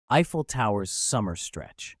Eiffel Tower's summer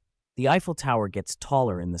stretch. The Eiffel Tower gets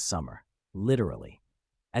taller in the summer, literally.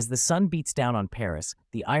 As the sun beats down on Paris,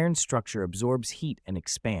 the iron structure absorbs heat and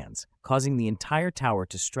expands, causing the entire tower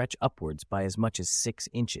to stretch upwards by as much as 6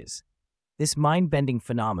 inches. This mind-bending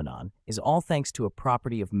phenomenon is all thanks to a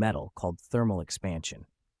property of metal called thermal expansion.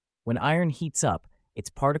 When iron heats up, its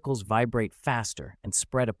particles vibrate faster and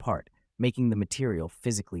spread apart, making the material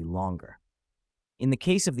physically longer. In the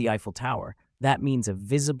case of the Eiffel Tower, that means a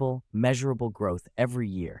visible, measurable growth every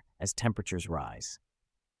year as temperatures rise.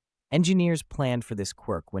 Engineers planned for this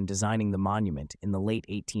quirk when designing the monument in the late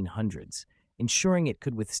 1800s, ensuring it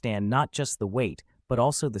could withstand not just the weight, but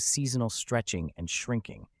also the seasonal stretching and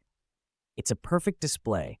shrinking. It's a perfect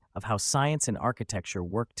display of how science and architecture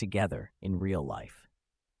work together in real life.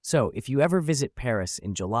 So, if you ever visit Paris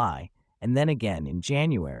in July, and then again in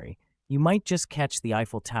January, you might just catch the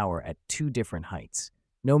Eiffel Tower at 2 different heights.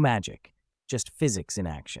 No magic, just physics in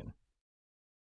action.